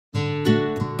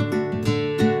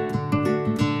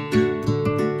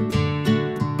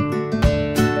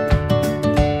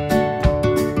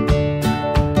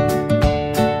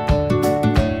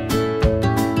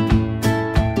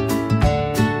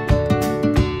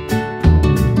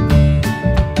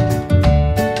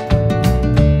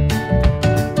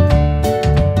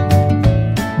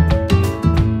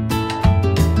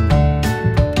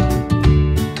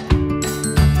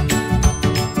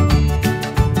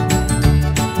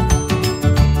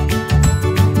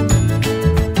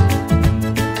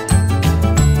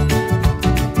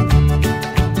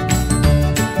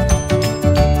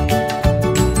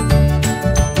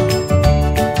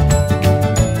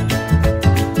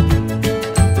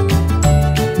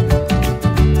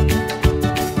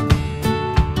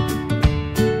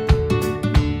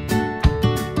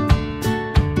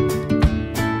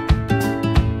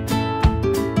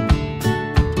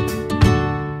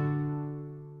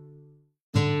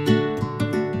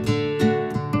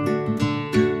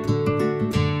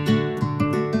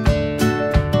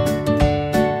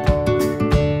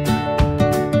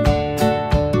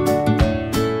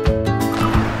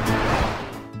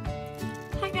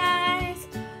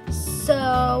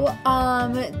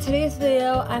Today's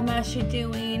video, I'm actually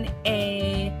doing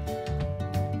a,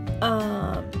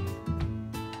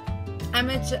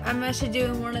 I'm actually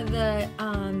doing one of the,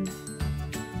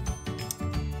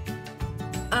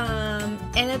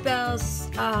 Annabelle's,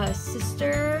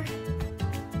 sister,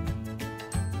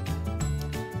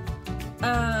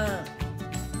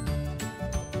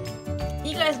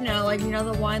 you guys know, like, you know,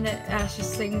 the one that actually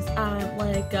sings,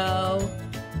 Let It Go.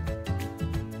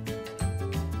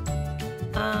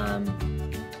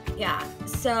 Yeah,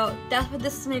 so that's what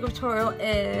this makeup tutorial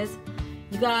is.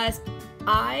 You guys,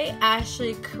 I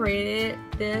actually created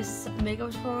this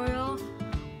makeup tutorial.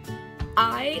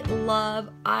 I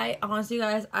honestly,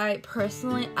 guys, I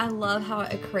love how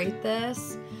I create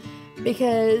this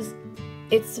because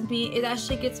it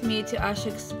actually gets me to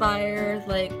actually inspire,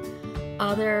 like,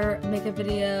 other makeup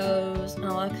videos and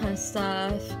all that kind of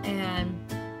stuff, and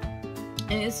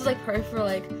this is like perfect for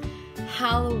like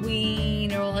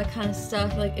Halloween or all that kind of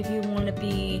stuff. Like if you want to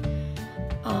be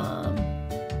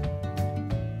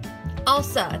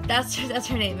Elsa, that's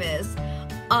her name is.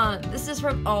 This is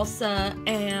from Elsa,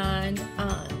 and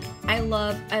I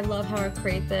love how I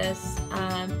create this.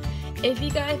 If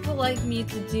you guys would like me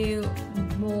to do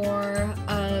more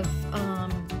of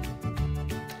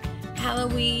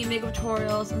Halloween makeup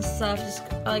tutorials and stuff, just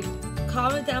like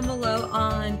comment down below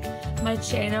on my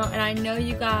channel. And I know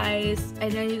you guys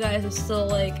are still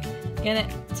like gonna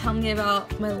tell me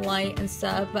about my light and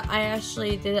stuff, but I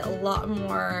actually did it a lot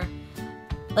more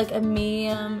like a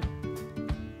medium,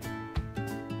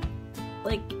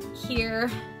 like here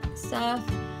stuff.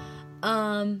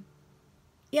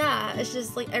 Yeah, it's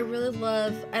just like I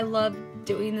love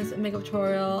doing this makeup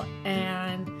tutorial,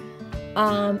 and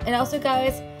also,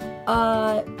 guys,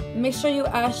 make sure you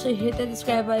actually hit the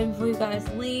subscribe button before you guys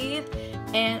leave,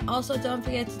 and also don't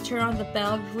forget to turn on the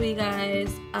bell before you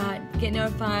guys get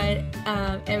notified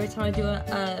every time I do a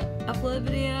upload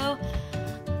video.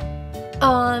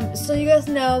 So you guys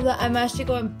know that I'm actually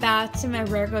going back to my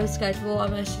regular schedule.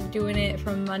 I'm actually doing it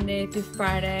from Monday through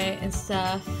Friday and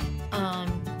stuff.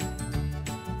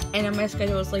 And on my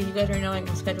schedule, it's like, you guys already know, like,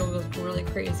 my schedule goes really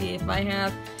crazy. If I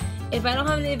don't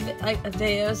have any like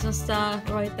videos and stuff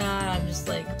like that, I'm just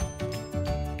like,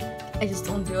 I just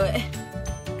don't do it.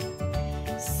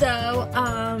 So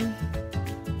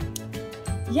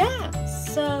yeah,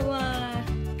 so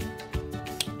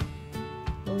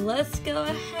let's go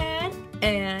ahead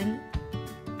and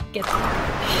get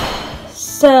started.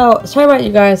 So sorry about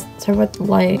you guys, sorry about the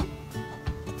light.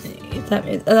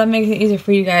 That makes it easier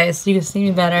for you guys so you can see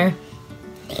me better.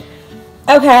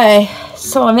 Okay,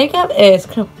 so my makeup is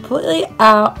completely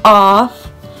off,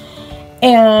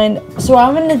 and so what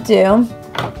I'm gonna do,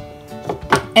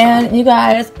 and you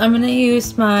guys, I'm gonna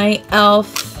use my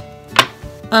e.l.f.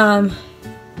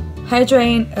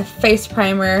 Hydrating Face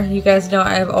Primer. You guys know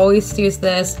I've always used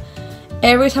this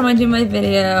every time I do my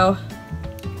video.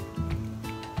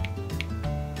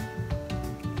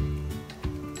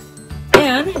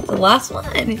 And the last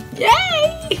one,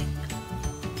 yay!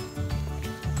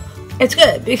 It's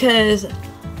good because,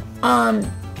 and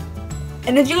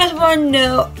if you guys want to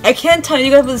know, I can't tell you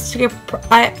guys what the secret.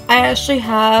 I actually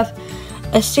have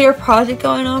a secret project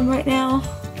going on right now.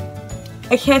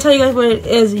 I can't tell you guys what it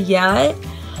is yet,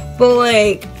 but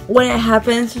like when it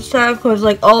happens and stuff, because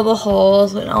like all the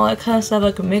hauls and all that kind of stuff,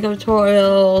 like makeup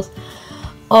tutorials,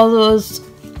 all those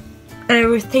and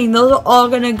everything, those are all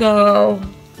gonna go.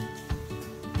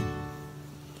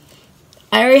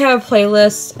 I already have a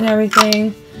playlist and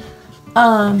everything.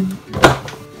 And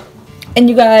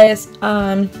you guys,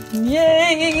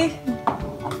 yay!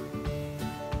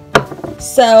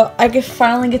 So I could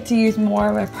finally get to use more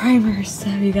of my primers. So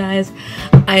you guys,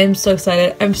 I am so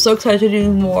excited. I'm so excited to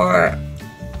do more.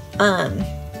 And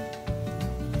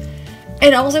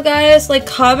also, guys, like,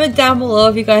 comment down below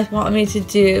if you guys want me to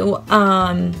do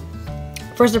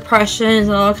first impressions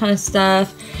and all that kind of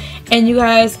stuff. And you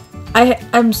guys,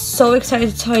 I'm so excited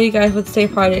to tell you guys what the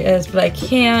state project is, but I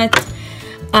can't,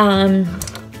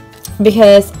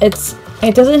 because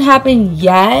it doesn't happen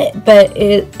yet, but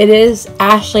it is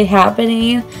actually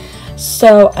happening.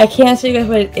 So I can't tell you guys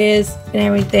what it is and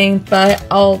everything, but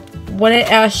when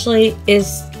it actually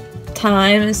is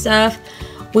time and stuff,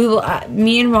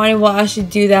 me and Ronnie will actually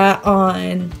do that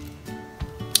on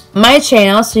my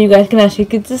channel, so you guys can actually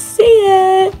get to see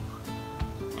it.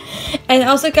 And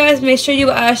also, guys, make sure you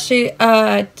actually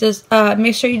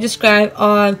make sure you subscribe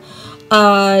on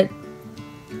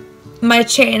my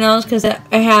channels, because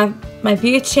I have my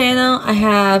beauty channel, I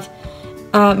have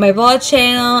my vlog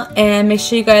channel, and make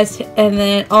sure you guys, and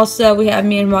then also we have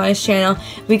me and Ronnie's channel.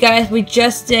 We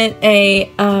just did a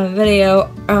video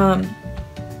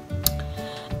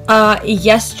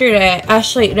yesterday,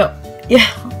 actually, no, yeah,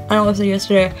 I don't know if it was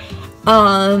yesterday,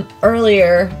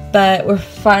 earlier, but we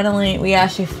finally got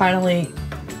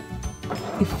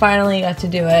to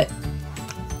do it.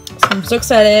 So I'm so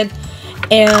excited.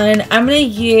 And I'm gonna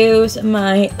use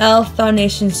my e.l.f.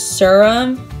 foundation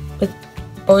serum with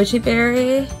goji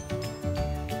berry.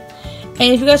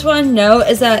 And if you guys want to know,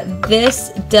 is that this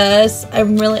does, I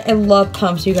love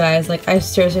pumps, you guys. Like, I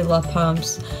seriously love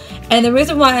pumps. And the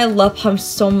reason why I love pumps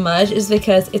so much is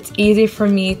because it's easy for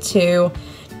me to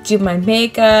do my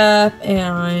makeup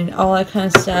and all that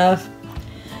kind of stuff.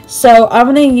 So I'm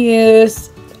gonna use,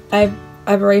 I've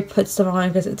already put some on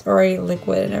because it's already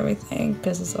liquid and everything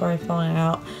because it's already falling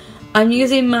out. I'm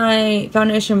using my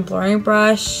foundation blurring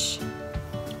brush,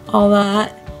 all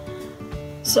that.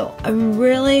 So I'm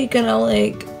really gonna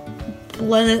like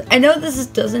blend it. I know this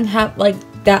doesn't have like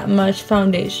that much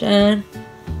foundation,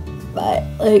 but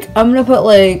like I'm gonna put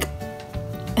like,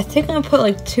 I think I'm gonna put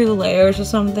like 2 layers or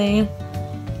something.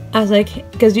 I was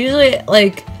like, because usually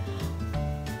like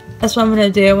that's what I'm gonna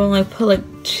do. I'm gonna like put like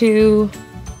 2.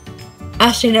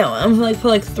 Actually, no, I'm gonna like put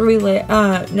like 3 layers.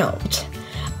 No,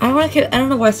 I don't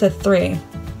know why I said 3.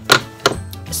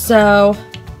 So,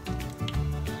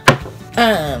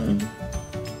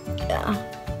 yeah.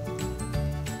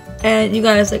 And you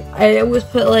guys, like, I always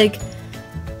put like,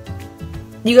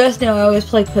 you guys know I always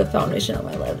put foundation on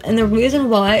my lip, and the reason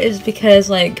why is because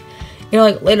like, you know,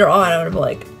 like later on I'm gonna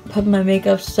like put my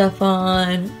makeup stuff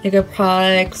on, makeup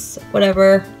products,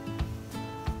 whatever.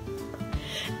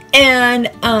 And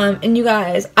you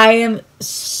guys, I am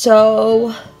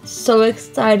so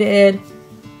excited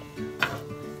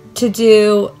to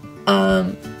do,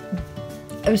 I'm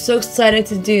so excited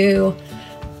to do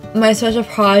my special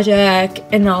project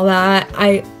and all that.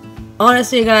 I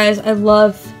honestly, guys, I've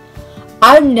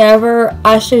never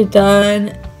actually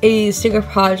done a secret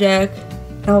project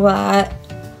and all that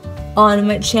on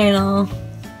my channel.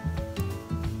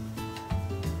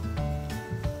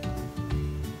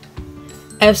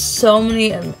 I have so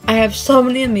many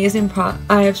amazing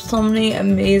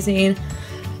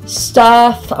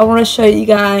stuff I want to show you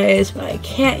guys, but I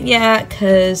can't yet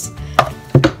because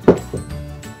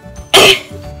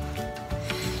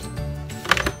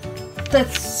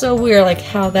that's so weird, like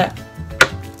how that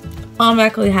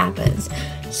automatically happens.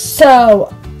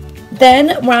 So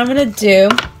then what I'm gonna do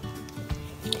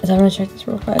is I'm gonna check this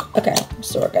real quick. Okay,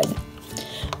 so we're good.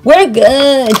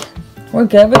 We're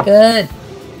good.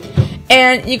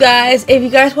 And you guys, if you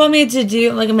guys want me to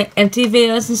do like my empty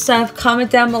videos and stuff, comment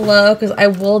down below because I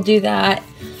will do that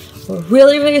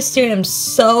really soon. I'm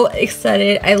so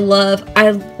excited.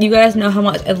 You guys know how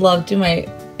much I love doing my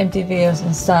empty videos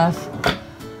and stuff.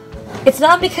 It's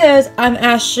not because I'm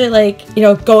actually like, you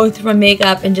know, going through my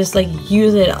makeup and just like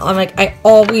use it. I'm like,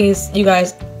 you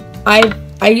guys,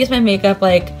 I use my makeup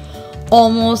like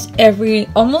almost every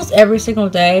single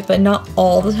day, but not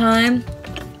all the time.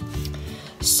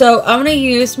 So I'm gonna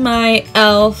use my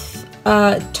e.l.f.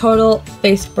 Total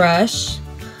Face Brush,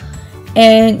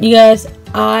 and you guys,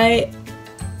 I'm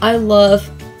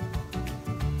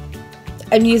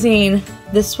using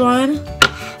this one.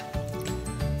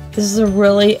 This is a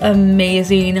really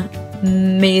amazing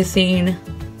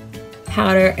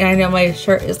powder, and I know my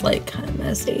shirt is like kind of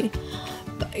messy,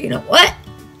 but you know what?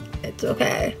 It's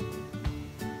okay.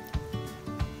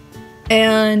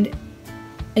 And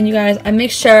you guys, I make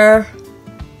sure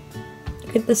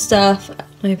get the stuff out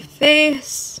of my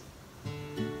face,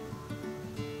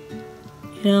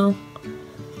 you know.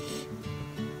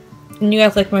 And you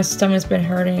guys, like, my stomach's been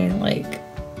hurting, like,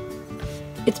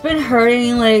 it's been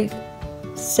hurting like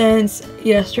since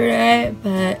yesterday,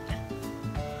 but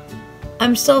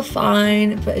I'm still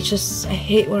fine. But it's just, I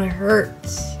hate when it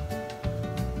hurts.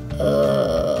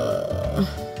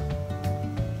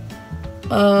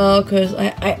 Cause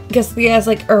I guess, yes,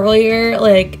 like earlier,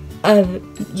 like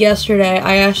yesterday,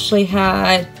 I actually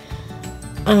had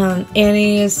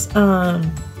Annie's what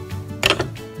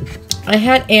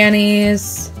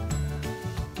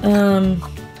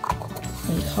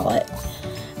do you call it?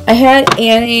 I had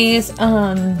Annie's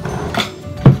I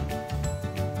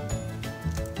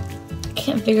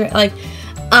can't figure it, like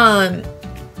I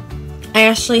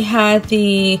actually had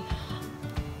the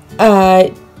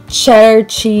cheddar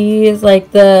cheese,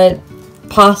 like the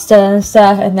pasta and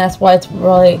stuff, and that's why it's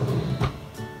really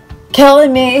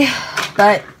killing me.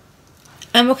 But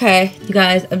I'm okay, you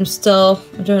guys. I'm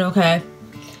doing okay.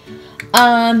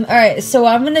 Alright, so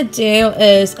what I'm gonna do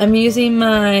is I'm using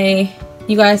my,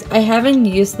 you guys, I haven't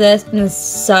used this in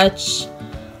such,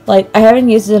 like, I haven't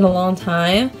used it in a long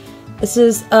time. This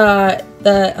is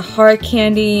the Hard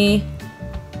Candy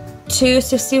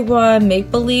 261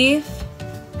 Make Believe.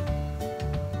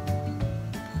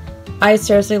 I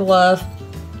seriously love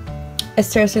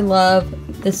this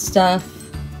stuff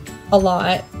a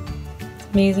lot. It's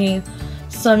amazing.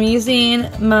 So I'm using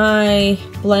my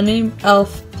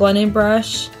e.l.f. blending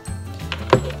brush,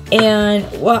 and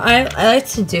what I like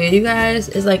to do, you guys,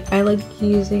 is like I like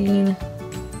using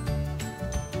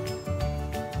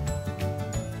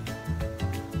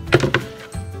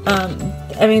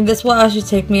I mean, this will actually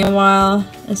take me a while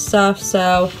and stuff,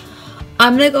 so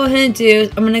I'm gonna go ahead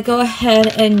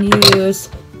and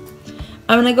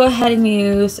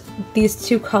use these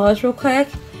two colors real quick,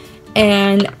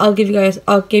 and I'll get back to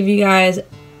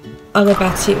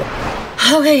you.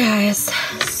 Okay guys,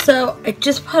 so I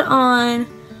just put on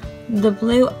the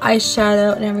blue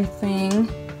eyeshadow and everything.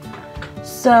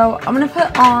 So I'm gonna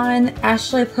put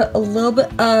a little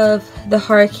bit of the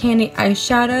Hard Candy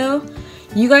eyeshadow.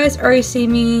 You guys already see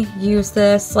me use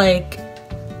this like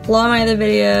a lot of my other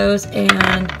videos,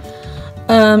 and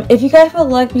if you guys would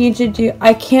like me to do,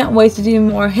 I can't wait to do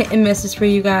more hit and misses for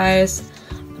you guys.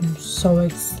 I'm so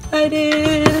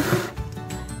excited.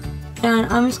 And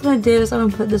I'm just gonna do this, I'm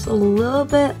gonna put this a little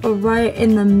bit right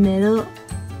in the middle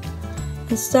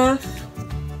and stuff.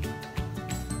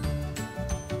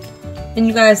 And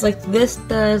you guys, like, this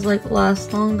does like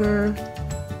last longer.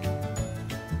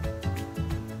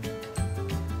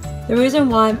 The reason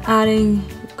why I'm adding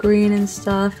green and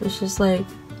stuff is just like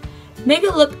make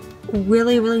it look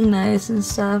really, really nice and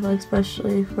stuff, like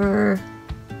especially for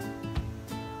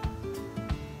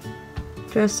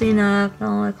dressing up and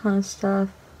all that kind of stuff.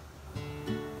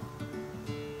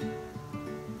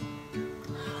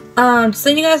 So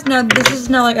you guys know this is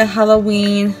not like a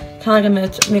Halloween kind of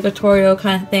like a makeup tutorial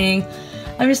kind of thing.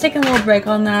 I'm just taking a little break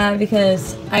on that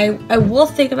because I will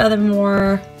think about the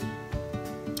more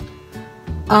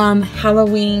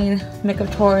Halloween makeup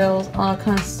tutorials, all that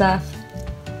kind of stuff.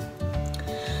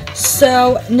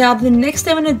 So now the next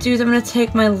thing I'm going to do is I'm going to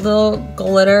take my little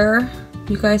glitter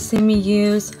you guys see me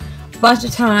use a bunch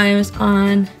of times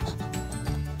on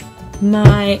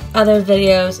my other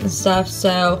videos and stuff.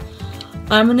 So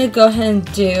I'm going to go ahead and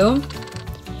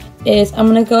I'm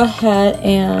going to go ahead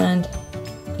and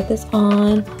put this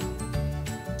on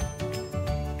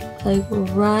like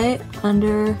right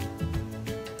under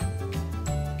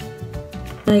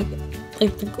like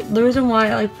the reason why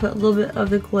I like put a little bit of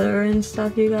the glitter and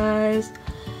stuff, you guys,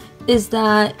 is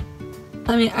that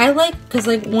I mean I like, because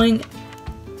like when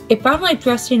if I'm like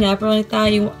dressing up or like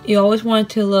that, you always want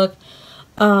it to look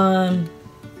I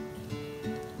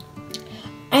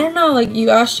don't know, like you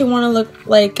actually want to look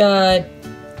like a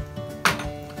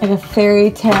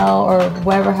fairy tale or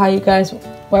whatever how you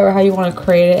want to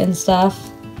create it and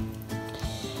stuff.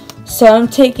 So I'm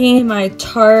taking my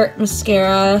Tarte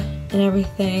mascara and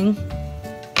everything,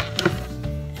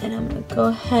 and I'm gonna go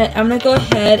ahead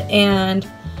and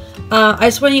I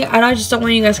just don't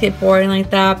want you guys to get bored and like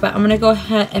that, but I'm gonna go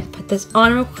ahead and put this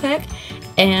on real quick,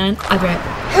 and I'll be right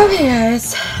back. Okay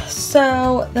guys,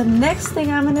 so the next thing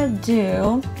I'm gonna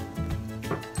do,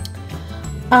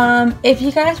 if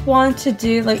you guys want to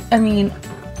do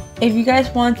if you guys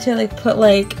want to like put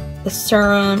like the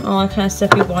serum, all that kind of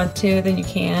stuff you want to, then you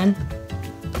can.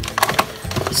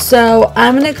 So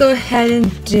I'm gonna go ahead and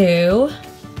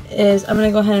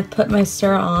put my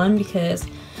serum on, because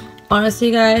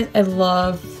honestly guys, I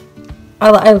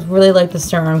really like the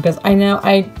serum, because I know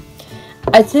I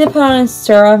did put on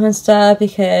serum and stuff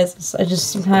because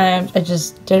sometimes I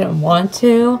just didn't want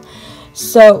to.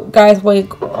 So guys, wait,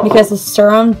 because the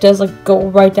serum does like go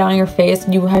right down your face,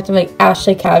 you have to like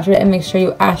actually capture it and make sure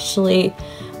you actually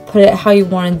put it how you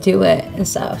want to do it and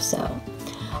stuff. So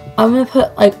I'm gonna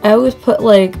put I always put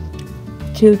like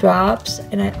 2 drops,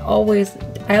 and I always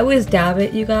dab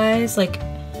it, you guys, like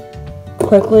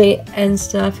quickly and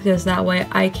stuff, because that way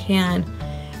I can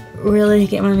really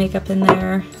get my makeup in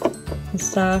there and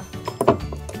stuff.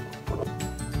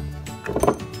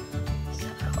 So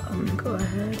I'm gonna go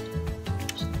ahead.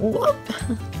 Whoop!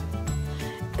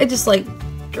 I just like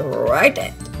dried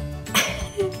it.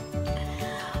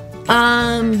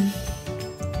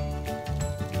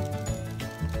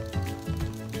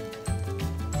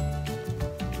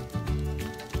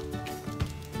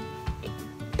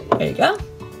 There you go.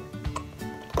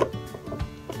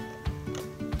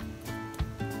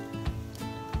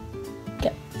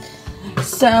 Okay.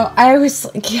 So I always,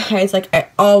 guys, like I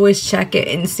always check it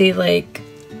and see like,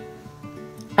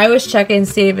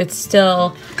 if it's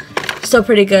still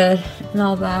pretty good and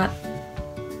all that.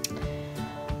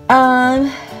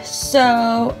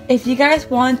 So if you guys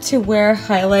want to wear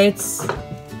highlights,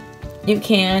 you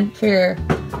can for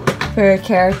your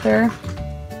character.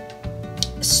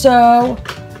 So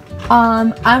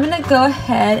I'm gonna go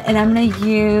ahead and I'm gonna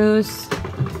use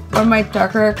are my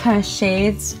darker kind of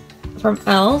shades from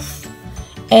Elf.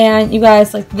 And you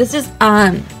guys, like, this is,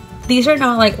 these are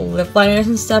not like lip liners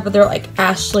and stuff, but they're like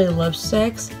Ashley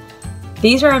lipsticks.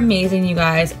 These are amazing, you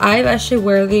guys. I actually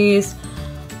wear these,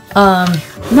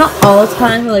 not all the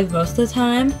time, but like most of the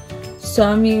time. So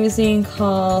I'm using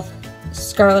called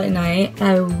Scarlet Night, and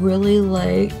I really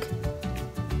like.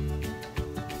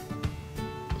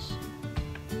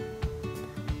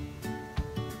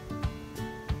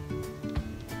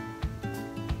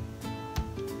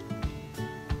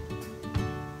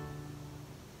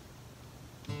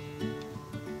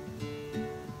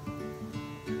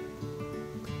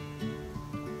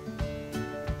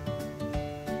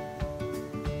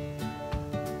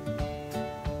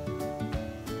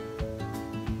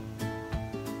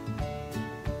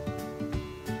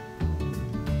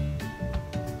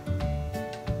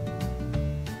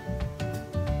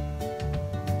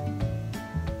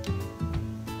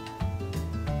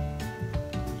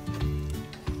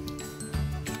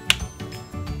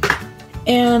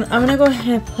 And I'm gonna go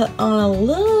ahead and put on a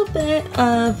little bit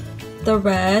of the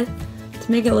red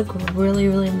to make it look really,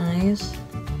 really nice.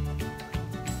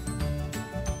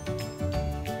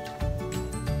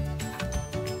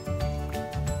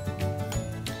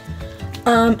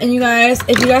 And you guys,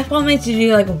 if you guys want me to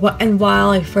do like Wet n Wild,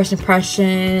 like first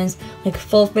impressions, like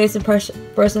full face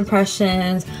first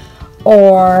impressions,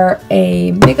 or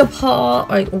a makeup haul,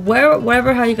 like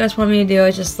whatever how you guys want me to do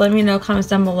it, just let me know, comments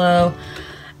down below,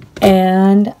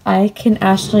 and I can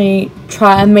actually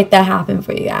try and make that happen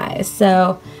for you guys,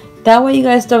 so that way you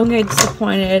guys don't get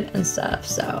disappointed and stuff.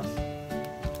 So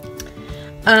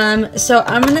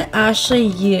I'm gonna actually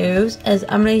use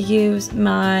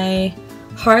my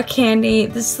Hard Candy.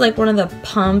 This is like one of the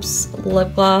Pumps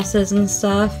lip glosses and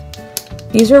stuff.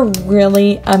 These are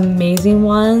really amazing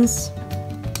ones.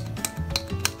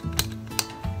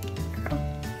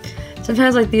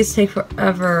 Sometimes like these take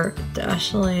forever to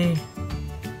actually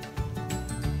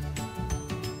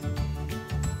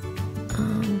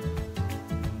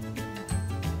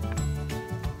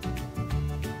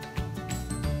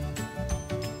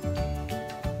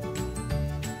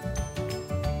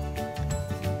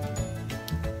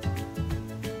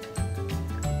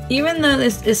even though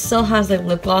it still has like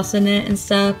lip gloss in it and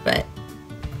stuff, but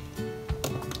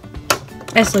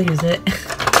I still use it.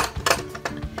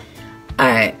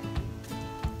 Alright.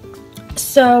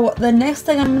 So the next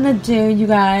thing I'm gonna do, you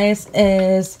guys,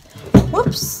 is,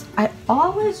 whoops, I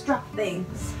always drop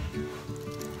things.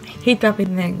 I hate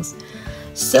dropping things.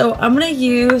 So I'm gonna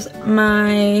use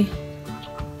my,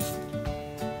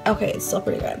 okay, it's still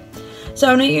pretty good. So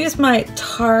I'm gonna use my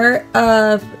Tarte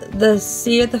of the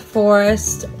Sea of the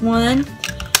Forest one.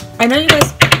 I know you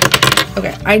guys,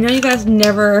 okay, I know you guys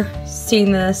never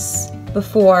seen this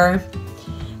before,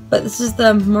 but this is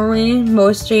the Marine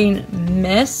Moisturizing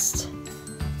Mist.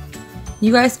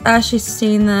 You guys actually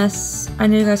seen this. I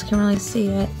know you guys can really see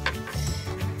it.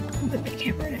 I'll put the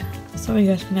camera down so you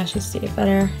guys can actually see it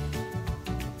better.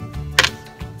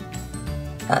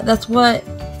 That's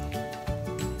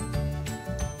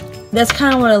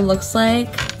kind of what it looks like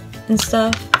and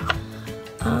stuff.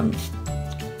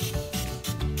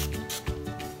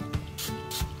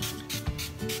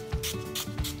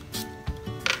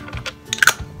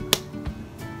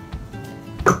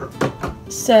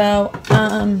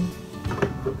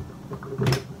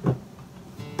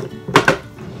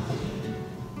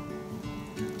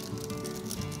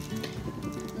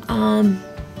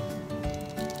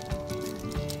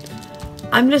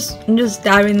 I'm just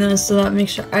dabbing this so that make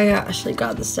sure I actually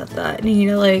got the stuff that I need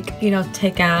to, like, you know,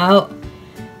 take out.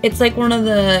 It's like one of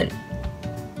the,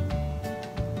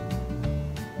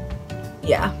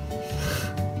 yeah.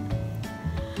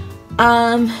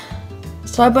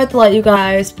 So I'm about to let you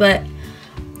guys, but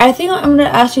I think I'm gonna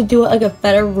actually do like a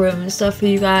better room and stuff for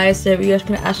you guys, so you guys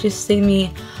can actually see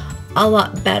me a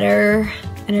lot better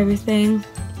and everything.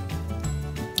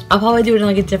 I'll probably do it in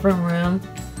like a different room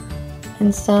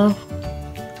and stuff.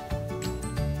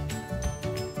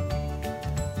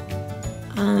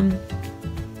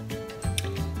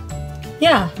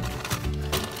 Yeah.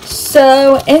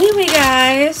 So anyway,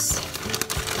 guys,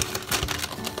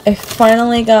 I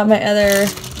finally got my other,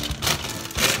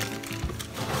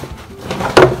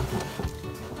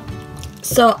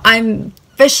 so I'm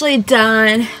officially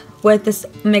done with this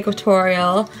makeup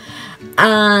tutorial.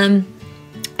 I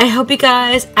hope you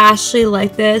guys actually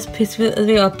like this. Please give this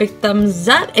video a big thumbs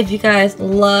up if you guys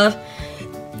love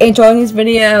enjoying these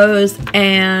videos,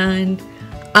 and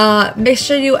make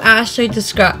sure you actually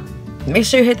make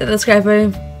sure you hit the subscribe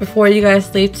button before you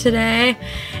guys leave today,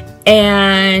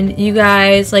 and you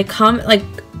guys like comment, like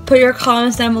put your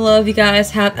comments down below if you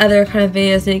guys have other kind of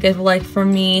videos that you guys would like for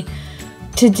me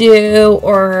to do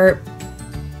or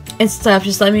and stuff.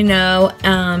 Just let me know.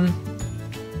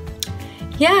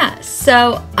 Yeah,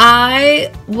 so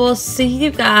I will see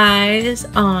you guys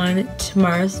on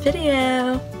tomorrow's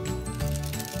video.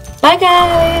 Bye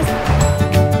guys!